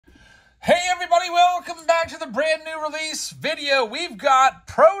Hey everybody, welcome back to the brand new release video. We've got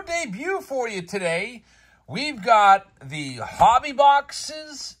Pro Debut for you today. We've got the hobby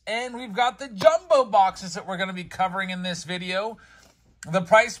boxes and we've got the jumbo boxes that we're going to be covering in this video. The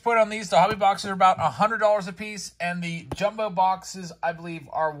price point on these, the hobby boxes are about $100 a piece, and the jumbo boxes, I believe,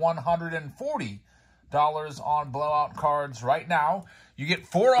 are $140 on blowout cards right now. You get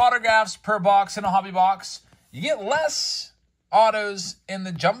 4 autographs per box in a hobby box. You get less autos in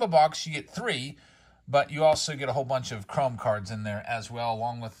the jumbo box. You get 3, but you also get a whole bunch of chrome cards in there as well,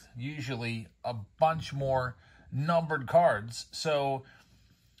 along with usually a bunch more numbered cards. So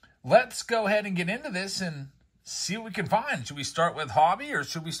let's go ahead and get into this and see what we can find. Should we start with hobby or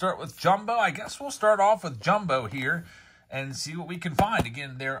should we start with jumbo? I guess we'll start off with jumbo here and see what we can find.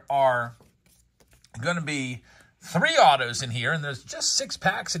 Again, there are going to be 3 autos in here, and there's just 6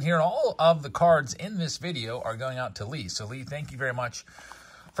 packs in here, and all of the cards in this video are going out to Lee. So, Lee, thank you very much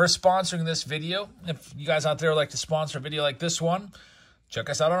for sponsoring this video. If you guys out there would like to sponsor a video like this one, check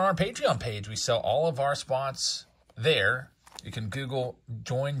us out on our Patreon page. We sell all of our spots there. You can Google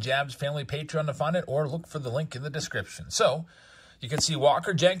Join Jab's Family Patreon to find it, or look for the link in the description. So, you can see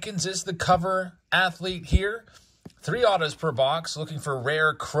Walker Jenkins is the cover athlete here. 3 autos per box, looking for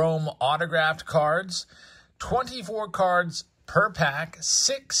rare chrome autographed cards. 24 cards per pack,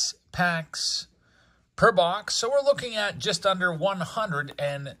 6 packs per box. So we're looking at just under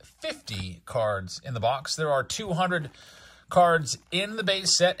 150 cards in the box. There are 200 cards in the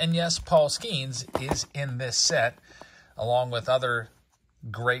base set. And yes, Paul Skeens is in this set, along with other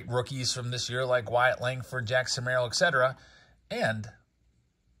great rookies from this year like Wyatt Langford, Jackson Merrill, etc. And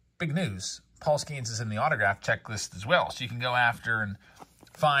big news, Paul Skeens is in the autograph checklist as well. So you can go after and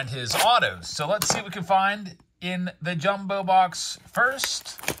find his autos. So let's see what we can find in the jumbo box first.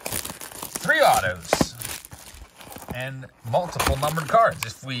 3 autos and multiple numbered cards.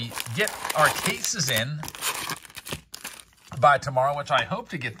 If we get our cases in by tomorrow, which I hope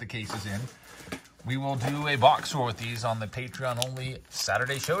to get the cases in, we will do a box score with these on the Patreon only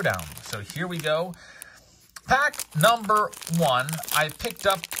Saturday Showdown. So here we go. Pack number 1. I picked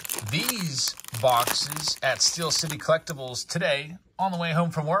up these boxes at Steel City Collectibles today on the way home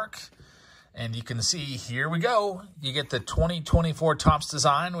from work. And you can see, here we go. You get the 2024 Topps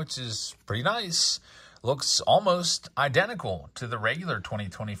design, which is pretty nice. Looks almost identical to the regular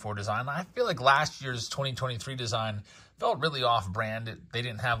 2024 design. I feel like last year's 2023 design felt really off-brand. They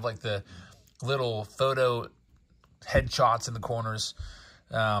didn't have like the little photo headshots in the corners.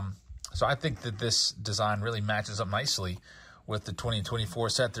 So I think that this design really matches up nicely with the 2024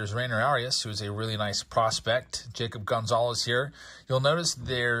 set. There's Rainer Arias, who is a really nice prospect. Jacob Gonzalez here. You'll notice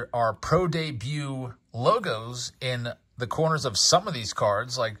there are Pro Debut logos in the corners of some of these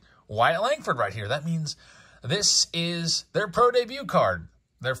cards, like Wyatt Langford right here. That means this is their Pro Debut card,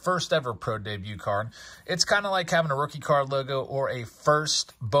 their first ever Pro Debut card. It's kind of like having a rookie card logo or a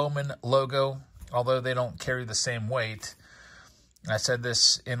first Bowman logo, although they don't carry the same weight. I said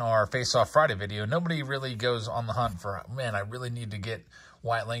this in our Face Off Friday video. Nobody really goes on the hunt for, man, I really need to get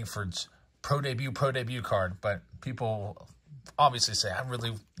Wyatt Langford's Pro Debut card. But people obviously say, I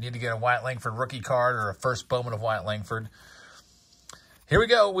really need to get a Wyatt Langford rookie card or a first Bowman of Wyatt Langford. Here we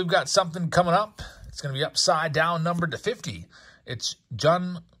go. We've got something coming up. It's going to be upside down, numbered to 50. It's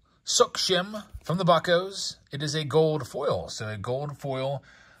Jun Sukshim from the Buccos. It is a gold foil. So a gold foil.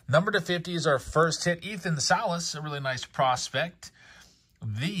 Number to 50 is our first hit. Ethan Salas, a really nice prospect.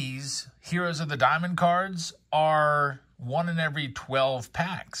 These Heroes of the Diamond cards are 1 in every 12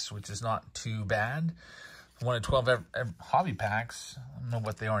 packs, which is not too bad. 1 in 12 hobby packs. I don't know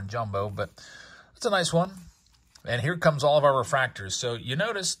what they are in jumbo, but it's a nice one. And here comes all of our refractors. So you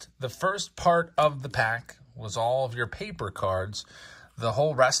noticed the first part of the pack was all of your paper cards. The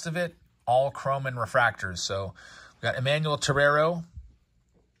whole rest of it, all chrome and refractors. So we got Emmanuel Terrero.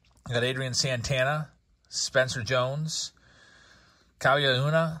 We got Adrian Santana, Spencer Jones, Kalia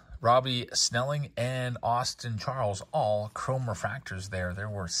Una, Robbie Snelling, and Austin Charles, all chrome refractors there. There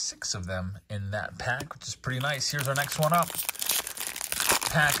were 6 of them in that pack, which is pretty nice. Here's our next one up,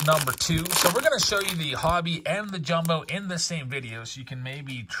 pack number 2. So we're going to show you the hobby and the jumbo in the same video, so you can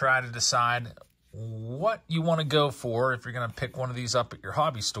maybe try to decide what you want to go for if you're going to pick one of these up at your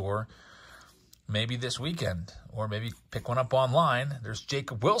hobby store. Maybe this weekend, or maybe pick one up online. There's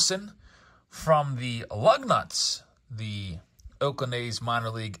Jacob Wilson from the Lugnuts, the Oakland A's minor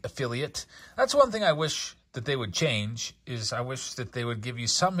league affiliate. That's one thing I wish that they would change, is I wish that they would give you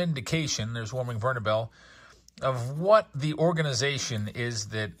some indication, there's Warming Vernabell, of what the organization is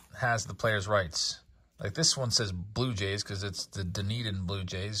that has the players' rights. Like this one says Blue Jays because it's the Dunedin Blue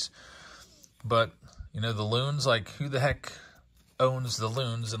Jays. But, you know, the Loons, like who the heck owns the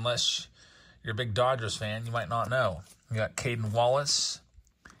Loons unless you're a big Dodgers fan, you might not know. We got Caden Wallace.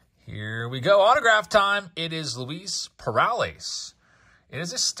 Here we go. Autograph time. It is Luis Perales. It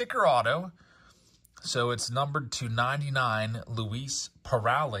is a sticker auto, so it's numbered to 99. Luis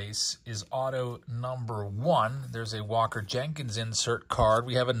Perales is auto number 1. There's a Walker Jenkins insert card.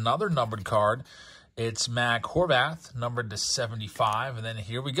 We have another numbered card. It's Mac Horvath, numbered to 75. And then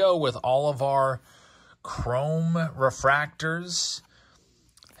here we go with all of our chrome refractors.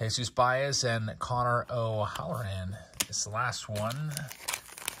 Jesus Baez and Connor O'Halloran is the last one.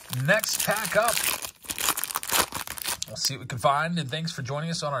 Next pack up. We'll see what we can find, and thanks for joining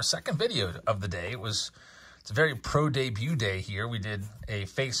us on our second video of the day. It's a very pro debut day here. We did a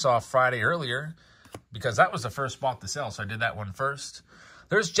face-off Friday earlier because that was the first spot to sell, so I did that one first.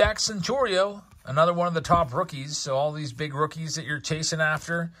 There's Jackson Chourio, another one of the top rookies. So all these big rookies that you're chasing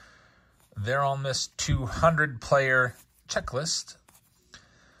after, they're on this 200-player checklist.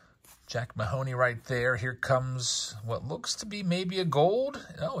 Jack Mahoney right there. Here comes what looks to be maybe a gold.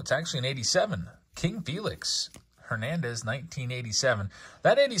 Oh, it's actually an 87. King Felix Hernandez, 1987.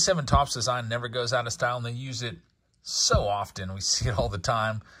 That 87 Topps design never goes out of style, and they use it so often. We see it all the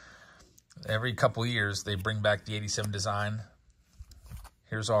time. Every couple of years, they bring back the 87 design.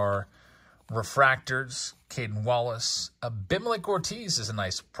 Here's our refractors. Caden Wallace. Abimelec Ortiz is a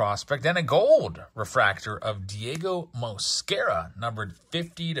nice prospect. And a gold refractor of Diego Mosquera, numbered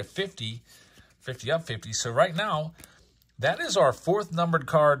 50 to 50. 50 up 50. So right now, that is our 4th numbered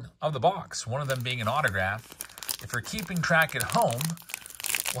card of the box, one of them being an autograph. If you're keeping track at home,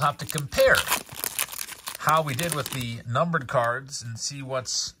 we'll have to compare how we did with the numbered cards and see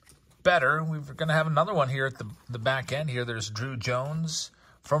what's better. We're going to have another one here at the back end here. There's Drew Jones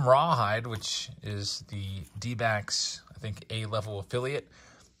from Rawhide, which is the D-backs, I think, A-level affiliate.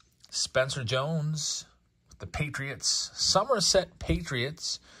 Spencer Jones with the Patriots. Somerset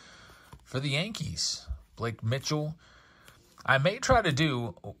Patriots for the Yankees. Blake Mitchell. I may try to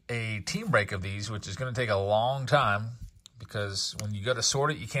do a team break of these, which is going to take a long time because when you go to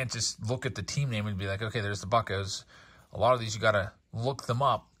sort it, you can't just look at the team name and be like, okay, there's the Buccos. A lot of these, you got to look them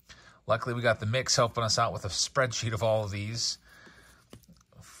up. Luckily, we got the mix helping us out with a spreadsheet of all of these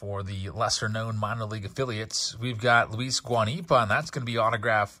for the lesser-known minor league affiliates. We've got Luis Guanipa, and that's going to be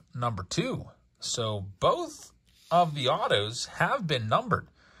autograph number 2. So both of the autos have been numbered.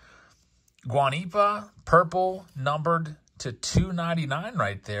 Guanipa, purple, numbered to 299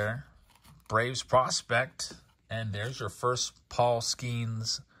 right there. Braves prospect. And there's your first Paul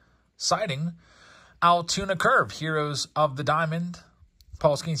Skeens sighting. Altoona Curve, Heroes of the Diamond.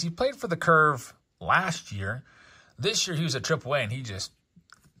 Paul Skeens, he played for the Curve last year. This year he was at AAA, and he just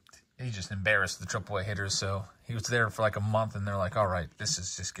embarrassed the AAA hitters. So he was there for like a month, and they're like, all right, this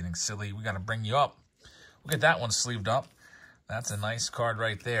is just getting silly. We got to bring you up. We'll get that one sleeved up. That's a nice card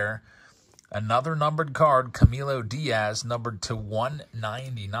right there. Another numbered card, Camilo Diaz, numbered to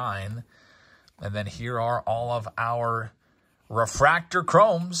 199. And then here are all of our refractor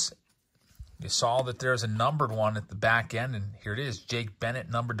chromes. You saw that there's a numbered one at the back end, and here it is, Jake Bennett,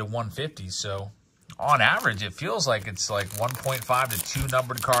 numbered to 150. So on average, it feels like it's like 1.5 to 2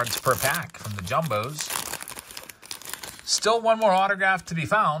 numbered cards per pack from the jumbos. Still one more autograph to be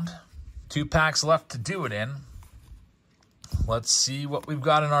found. 2 packs left to do it in. Let's see what we've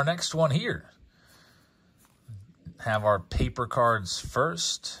got in our next one here. Have our paper cards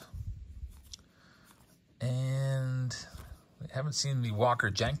first. And we haven't seen the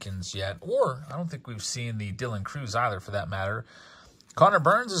Walker Jenkins yet, or I don't think we've seen the Dylan Cruz either for that matter. Connor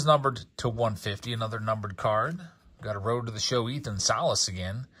Burns is numbered to 150, another numbered card. Got a road to the show, Ethan Salas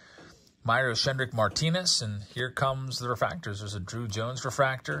again. Myro Shendrick Martinez, and here comes the refractors. There's a Drew Jones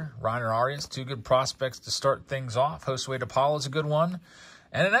refractor, Reiner Arias, 2 good prospects to start things off. Josue DePaul is a good one.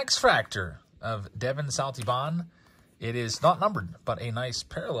 And an X-Fractor of Devin Saltivan. It is not numbered, but a nice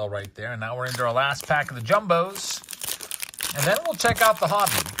parallel right there. And now we're into our last pack of the jumbos. And then we'll check out the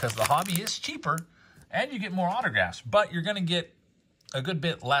hobby, because the hobby is cheaper, and you get more autographs. But you're going to get a good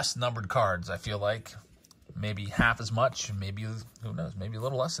bit less numbered cards, I feel like. Maybe half as much, maybe, who knows, maybe a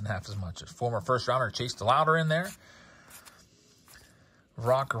little less than half as much. A former first-rounder, Chase DeLauder in there.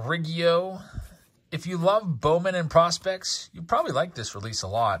 Rock Riggio. If you love Bowman and prospects, you probably like this release a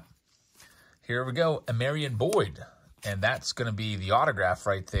lot. Here we go, Amarian Boyd. And that's going to be the autograph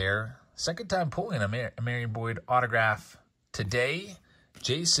right there. Second time pulling a Amarian Boyd autograph today.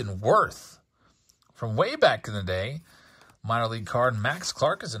 Jason Worth from way back in the day. Minor league card. Max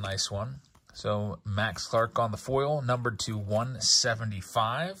Clark is a nice one. So Max Clark on the foil, numbered to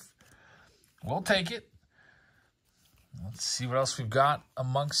 175. We'll take it. Let's see what else we've got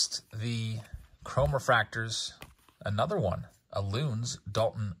amongst the chrome refractors. Another one, a Loons,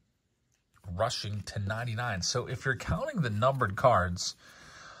 Dalton rushing to 99. So if you're counting the numbered cards,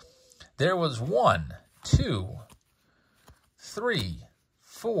 there was 1, 2, 3,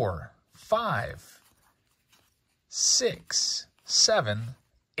 4, 5, 6, 7,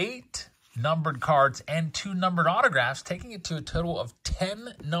 8 numbered cards and 2 numbered autographs, taking it to a total of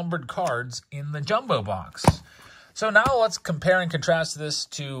 10 numbered cards in the jumbo box. So now let's compare and contrast this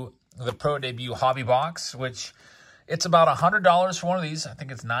to the Pro Debut Hobby Box, which it's about $100 for one of these. I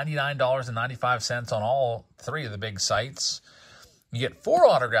think it's $99.95 on all 3 of the big sites. You get 4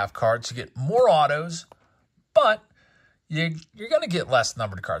 autograph cards. You get more autos, but you're going to get less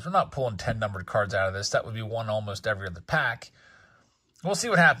numbered cards. We're not pulling 10 numbered cards out of this. That would be one almost every other pack. We'll see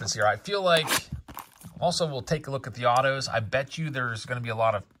what happens here. I feel like also we'll take a look at the autos. I bet you there's going to be a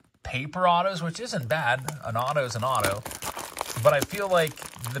lot of paper autos, which isn't bad. An auto is an auto. But I feel like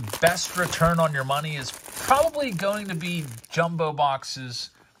the best return on your money is probably going to be jumbo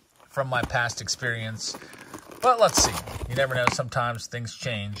boxes from my past experience. But let's see. You never know. Sometimes things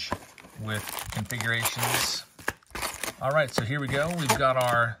change with configurations. All right, so here we go. We've got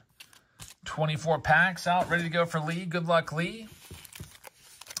our 24 packs out, ready to go for Lee. Good luck, Lee.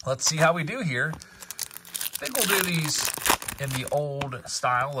 Let's see how we do here. I think we'll do these in the old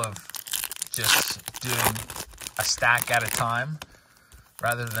style of just doing a stack at a time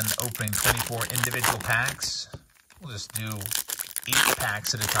rather than opening 24 individual packs. We'll just do 8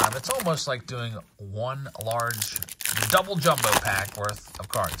 packs at a time. It's almost like doing one large double jumbo pack worth of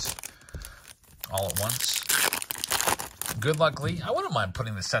cards all at once. Good luck, Lee. I wouldn't mind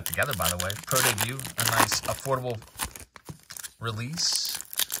putting this set together, by the way. Pro Debut, a nice affordable release.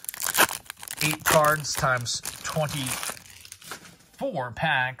 8 cards times 24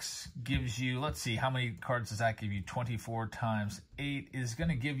 packs gives you, let's see, how many cards does that give you? 24 times 8 is going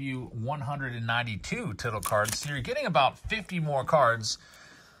to give you 192 total cards. So you're getting about 50 more cards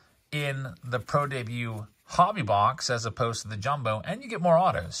in the Pro Debut Hobby Box as opposed to the Jumbo, and you get more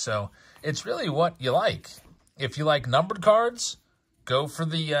autos. So it's really what you like. If you like numbered cards, go for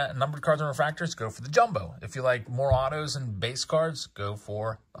the numbered cards and refractors, go for the Jumbo. If you like more autos and base cards, go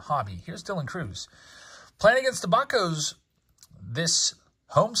for the Hobby. Here's Dylan Cruz. Playing against the Buccos this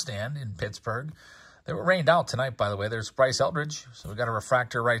homestand in Pittsburgh. They were rained out tonight, by the way. There's Bryce Eldridge, so we got a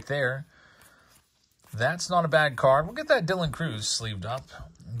refractor right there. That's not a bad card. We'll get that Dylan Cruz sleeved up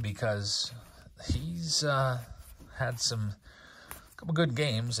because he's had a couple good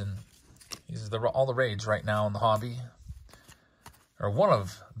games, and he's all the rage right now in the hobby. Or one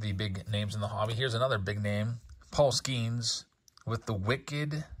of the big names in the hobby. Here's another big name, Paul Skeens, with the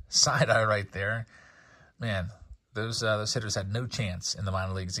wicked side eye right there. Man, those hitters had no chance in the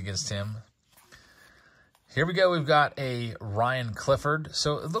minor leagues against him. Here we go. We've got a Ryan Clifford.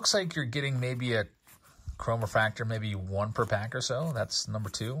 So it looks like you're getting maybe a chrome refractor, maybe 1 per pack or so. That's number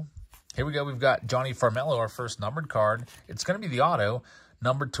 2. Here we go. We've got Johnny Farmello, our first numbered card. It's going to be the auto,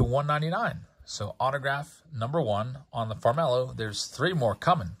 numbered to 199. So autograph number 1 on the Farmello. There's 3 more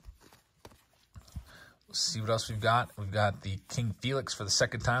coming. Let's see what else we've got. We've got the King Felix for the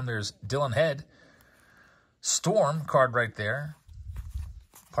second time. There's Dylan Head. Storm card right there.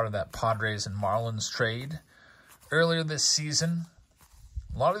 Part of that Padres and Marlins trade earlier this season.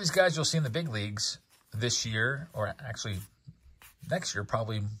 A lot of these guys you'll see in the big leagues this year, or actually next year,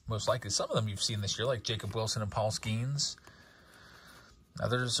 probably most likely. Some of them you've seen this year, like Jacob Wilson and Paul Skeens.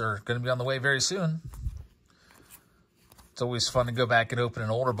 Others are going to be on the way very soon. It's always fun to go back and open an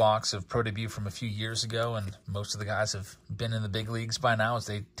older box of Pro Debut from a few years ago, and most of the guys have been in the big leagues by now as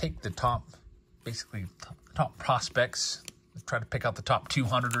they take the top prospects, try to pick out the top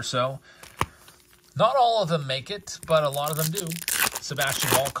 200 or so. Not all of them make it, but a lot of them do. Sebastian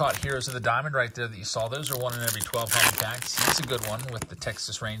Walcott, Heroes of the Diamond right there that you saw. Those are 1 in every 12 hobby packs. He's a good one with the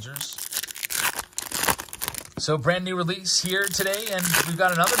Texas Rangers. So brand new release here today, and we've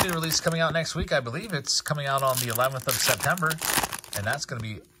got another new release coming out next week. I believe it's coming out on the 11th of September, and that's going to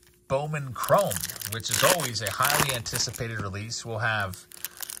be Bowman Chrome, which is always a highly anticipated release. We'll have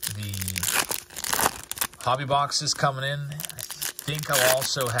the hobby boxes coming in. I think I'll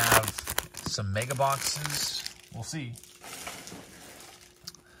also have some mega boxes. We'll see.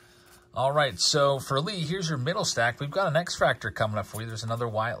 All right, so for Lee, here's your middle stack. We've got an X-Fractor coming up for you. There's another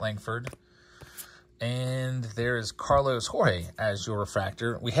Wyatt Langford. And there is Carlos Jorge as your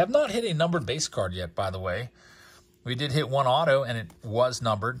refractor. We have not hit a numbered base card yet, by the way. We did hit 1 auto, and it was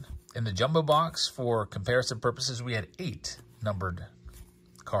numbered. In the jumbo box, for comparison purposes, we had 8 numbered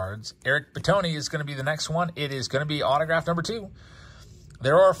cards. Eric Batoni is going to be the next one. It is going to be autograph number 2.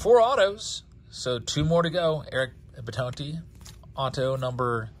 There are 4 autos, so 2 more to go. Eric Batoni, auto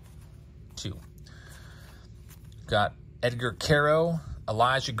number 2. Got Edgar Caro,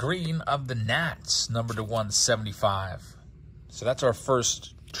 Elijah Green of the Nats, numbered to 175. So that's our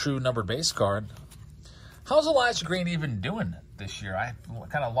first true numbered base card. How's Elijah Green even doing this year? I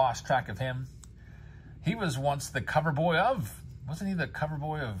kind of lost track of him. He was once the cover boy of, wasn't he the cover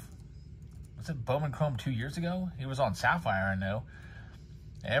boy of, was it Bowman Chrome 2 years ago? He was on Sapphire, I know.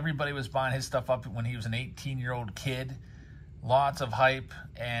 Everybody was buying his stuff up when he was an 18-year-old kid. Lots of hype.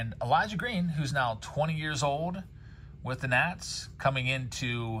 And Elijah Green, who's now 20 years old with the Nats, coming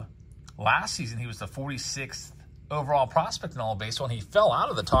into last season, he was the 46th overall prospect in all of baseball, and he fell out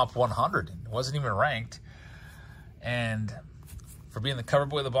of the top 100. Wasn't even ranked. And for being the cover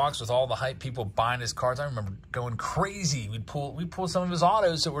boy of the box with all the hype, people buying his cards, I remember going crazy. We'd pull some of his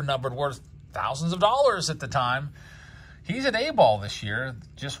autos that were numbered worth thousands of dollars at the time. He's at A-ball this year,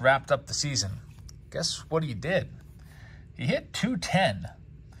 just wrapped up the season. Guess what he did? He hit 210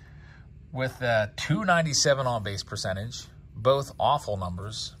 with a 297 on-base percentage, both awful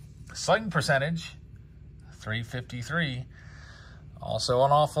numbers. Slugging percentage, 353, also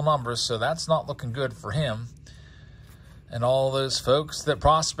an awful number, so that's not looking good for him. And all those folks that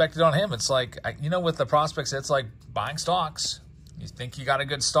prospected on him, it's like, you know, with the prospects, it's like buying stocks. You think you got a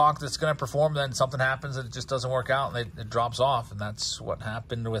good stock that's going to perform, then something happens and it just doesn't work out, and it drops off, and that's what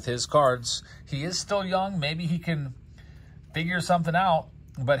happened with his cards. He is still young. Maybe he can figure something out,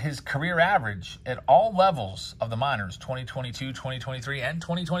 but his career average at all levels of the minors, 2022, 2023, and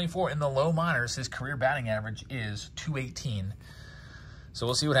 2024 in the low minors, his career batting average is 218. So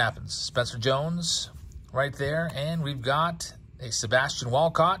we'll see what happens. Spencer Jones right there, and we've got a Sebastian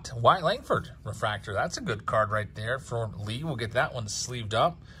Walcott, Wyatt Langford refractor. That's a good card right there for Lee. We'll get that one sleeved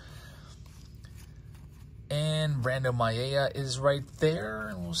up. And Brando Maella is right there.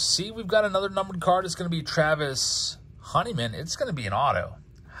 And we'll see. We've got another numbered card. It's going to be Travis Honeyman. It's going to be an auto.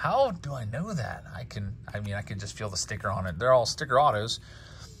 How do I know that? I can just feel the sticker on it. They're all sticker autos.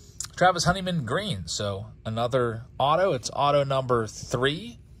 Travis Honeyman green. So another auto. It's auto number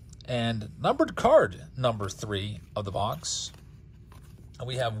 3 and numbered card number 3 of the box. And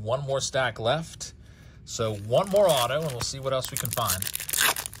we have one more stack left. So one more auto, and we'll see what else we can find.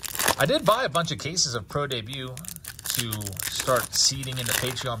 I did buy a bunch of cases of Pro Debut to start seeding into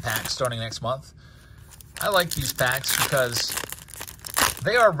Patreon packs starting next month. I like these packs because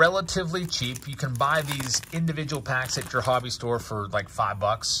they are relatively cheap. You can buy these individual packs at your hobby store for like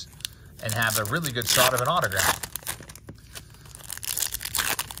 $5 and have a really good shot of an autograph.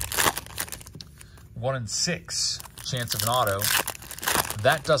 1 in 6 chance of an auto.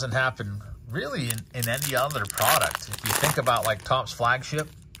 That doesn't happen really in any other product. If you think about like Topps Flagship,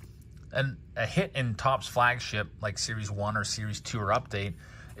 and a hit in Topps Flagship, like Series 1 or Series 2 or Update,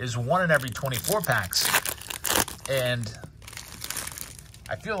 is 1 in every 24 packs. And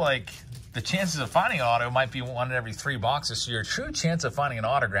I feel like the chances of finding an auto might be 1 in every 3 boxes. So your true chance of finding an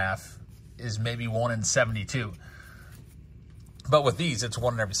autograph is maybe 1 in 72. But with these, it's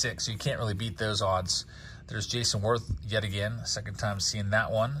 1 in every 6, so you can't really beat those odds. There's Jason Worth yet again, second time seeing that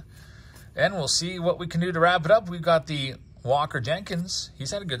one. And we'll see what we can do to wrap it up. We've got the Walker Jenkins.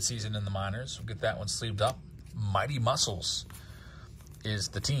 He's had a good season in the minors. We'll get that one sleeved up. Mighty Muscles is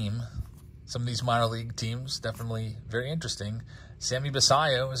the team. Some of these minor league teams, definitely very interesting. Sammy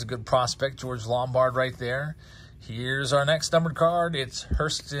Basayo is a good prospect. George Lombard right there. Here's our next numbered card. It's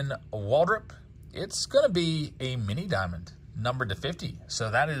Hurston Waldrop. It's going to be a mini diamond, numbered to 50.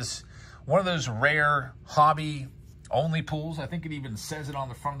 So that is one of those rare hobby-only pools. I think it even says it on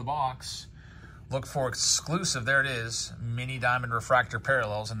the front of the box. Look for exclusive. There it is. Mini diamond refractor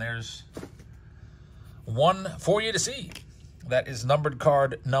parallels. And there's one for you to see. That is numbered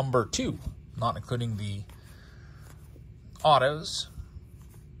card number 2, not including the autos.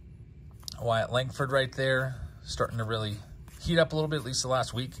 Wyatt Langford right there, starting to really heat up a little bit, at least the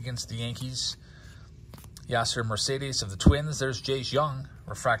last week against the Yankees. Yasser Mercedes of the Twins. There's Jace Young,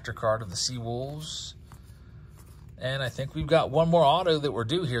 refractor card of the Seawolves. And I think we've got one more auto that we're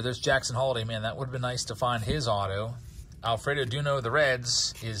due here. There's Jackson Holiday. Man, that would have been nice to find his auto. Alfredo Duno of the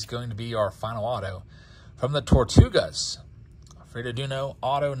Reds is going to be our final auto. From the Tortugas, Alfredo Duno,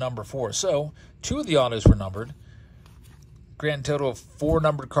 auto number 4. So 2 of the autos were numbered. Grand total of 4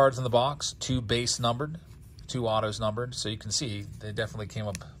 numbered cards in the box, 2 base numbered, 2 autos numbered. So you can see they definitely came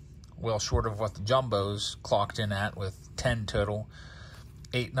up well short of what the Jumbos clocked in at with 10 total.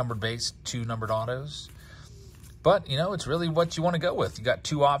 8 numbered base, 2 numbered autos. But, you know, it's really what you want to go with. You got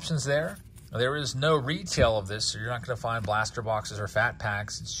 2 options there. There is no retail of this, so you're not going to find blaster boxes or fat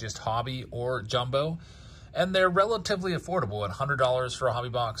packs. It's just hobby or jumbo. And they're relatively affordable at $100 for a hobby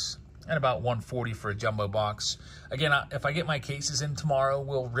box and about $140 for a jumbo box. Again, if I get my cases in tomorrow,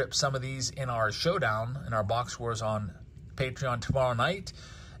 we'll rip some of these in our showdown, in our box wars on Patreon tomorrow night.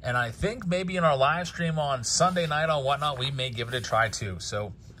 And I think maybe in our live stream on Sunday night on Whatnot, we may give it a try too.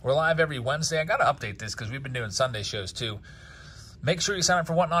 So we're live every Wednesday. I got to update this because we've been doing Sunday shows too. Make sure you sign up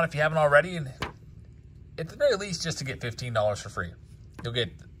for Whatnot if you haven't already. And at the very least, just to get $15 for free. You'll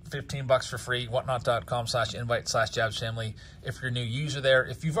get $15 for free, whatnot.com/invite/jabsfamily. If you're a new user there,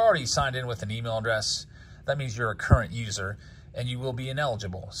 if you've already signed in with an email address, that means you're a current user and you will be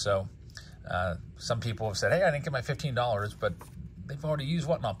ineligible. So some people have said, hey, I didn't get my $15, but they've already used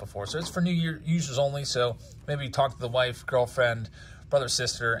Whatnot before. So it's for new users only. So maybe talk to the wife, girlfriend, brother,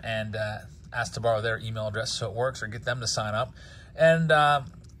 sister, and ask to borrow their email address so it works, or get them to sign up. And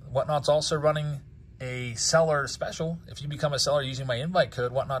Whatnot's also running a seller special. If you become a seller using my invite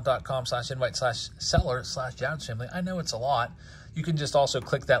code, whatnot.com/invite/seller/jabsfamily. I know it's a lot. You can just also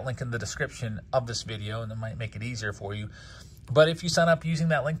click that link in the description of this video, and it might make it easier for you. But if you sign up using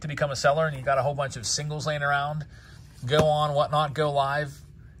that link to become a seller and you got a whole bunch of singles laying around, go on Whatnot, go live,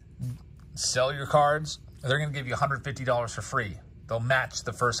 sell your cards. They're going to give you $150 for free. They'll match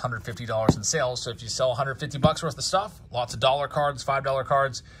the first $150 in sales. So if you sell $150 worth of stuff, lots of dollar cards, $5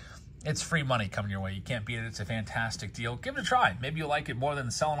 cards, it's free money coming your way. You can't beat it. It's a fantastic deal. Give it a try. Maybe you'll like it more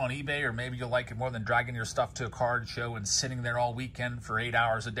than selling on eBay, or maybe you'll like it more than dragging your stuff to a card show and sitting there all weekend for 8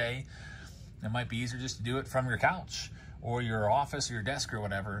 hours a day. It might be easier just to do it from your couch or your office or your desk or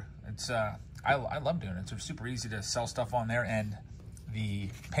whatever. It's I love doing it. It's super easy to sell stuff on there, and the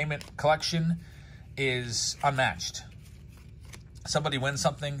payment collection is unmatched. Somebody wins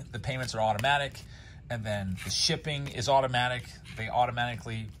something, the payments are automatic, and then the shipping is automatic. They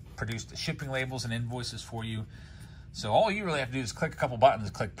automatically produce the shipping labels and invoices for you. So all you really have to do is click a couple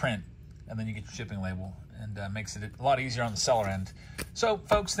buttons, click print, and then you get your shipping label, and makes it a lot easier on the seller end. So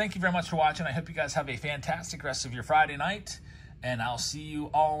folks, thank you very much for watching. I hope you guys have a fantastic rest of your Friday night, and I'll see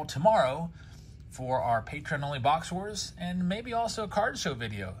you all tomorrow for our Patreon-only Box Wars, and maybe also a card show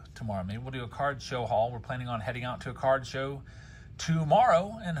video tomorrow. Maybe we'll do a card show haul. We're planning on heading out to a card show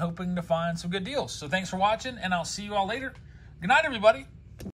tomorrow and hoping to find some good deals. So thanks for watching, and I'll see you all later. Good night, everybody.